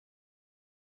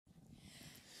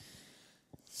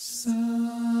Somewhere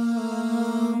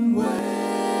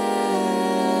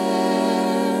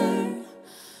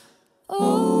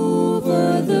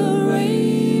over the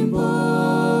rainbow,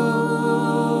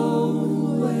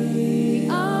 way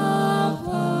up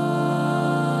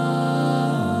high,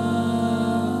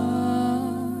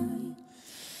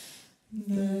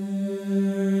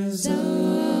 there's a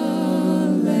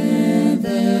land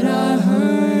that I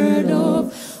heard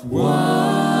of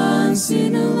once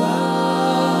in a lullaby,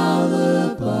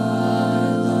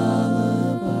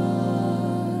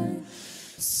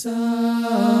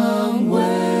 somewhere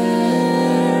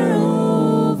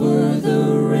over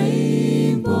the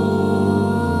rainbow.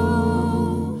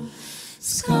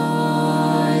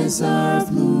 Skies are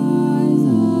blue,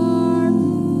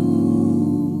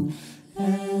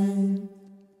 and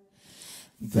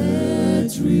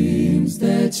the dreams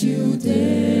that you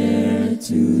dare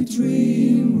to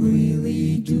dream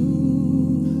really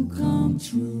do come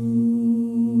true.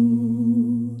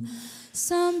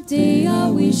 Someday I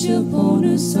wish upon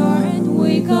a star and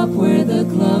wake up where the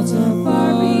clouds are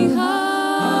far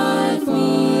behind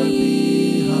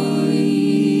me,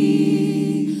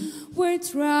 where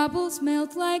troubles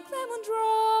melt like lemon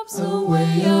drops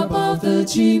away above the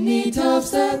chimney tops.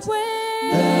 That's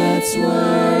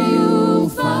where you'll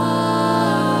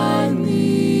find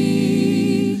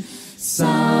me,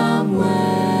 somewhere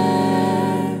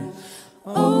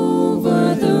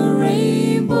over the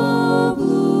rainbow.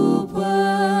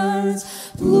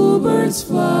 Bluebirds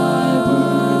fly,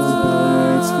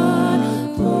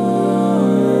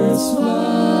 birds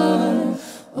fly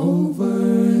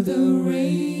over the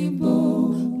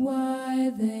rainbow. Why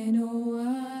then, oh,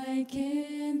 why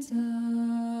can't I?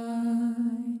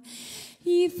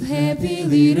 If happy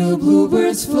little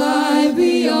bluebirds fly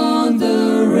beyond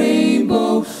the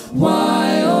rainbow,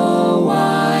 why, oh,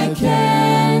 why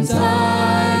can't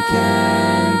I,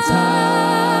 can't I?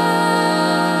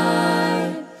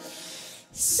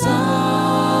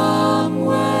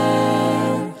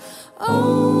 Somewhere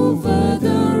over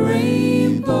the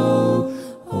rainbow,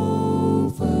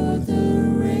 over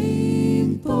the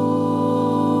rainbow.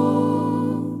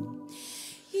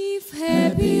 If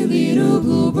happy little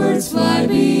bluebirds fly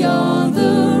beyond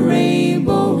the